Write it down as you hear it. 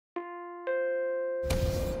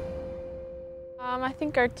I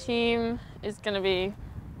think our team is going to be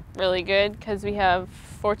really good because we have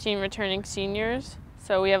 14 returning seniors,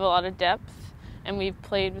 so we have a lot of depth, and we've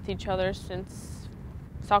played with each other since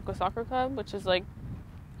Saco Soccer Club, which is like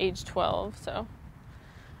age 12, so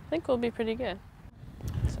I think we'll be pretty good.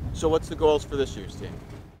 So what's the goals for this year's team?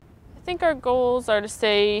 I think our goals are to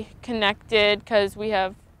stay connected because we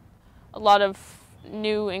have a lot of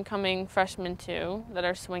new incoming freshmen too that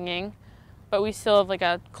are swinging, but we still have like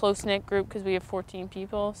a close-knit group because we have 14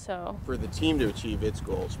 people. So for the team to achieve its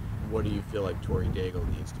goals, what do you feel like Tori Daigle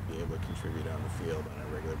needs to be able to contribute on the field on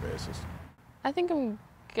a regular basis? I think I'm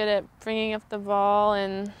good at bringing up the ball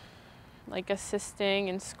and like assisting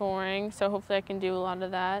and scoring, so hopefully I can do a lot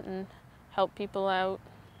of that and help people out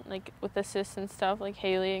like with assists and stuff like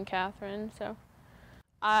Haley and Catherine. So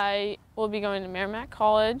I will be going to Merrimack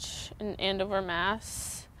College in Andover,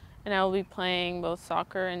 Mass, and I will be playing both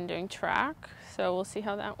soccer and doing track, so we'll see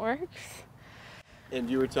how that works. And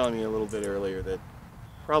you were telling me a little bit earlier that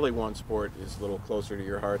probably one sport is a little closer to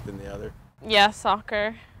your heart than the other. Yeah,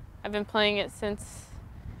 soccer. I've been playing it since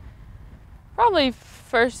probably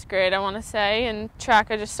first grade, I want to say, and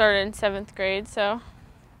track I just started in 7th grade, so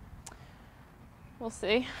we'll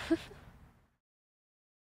see.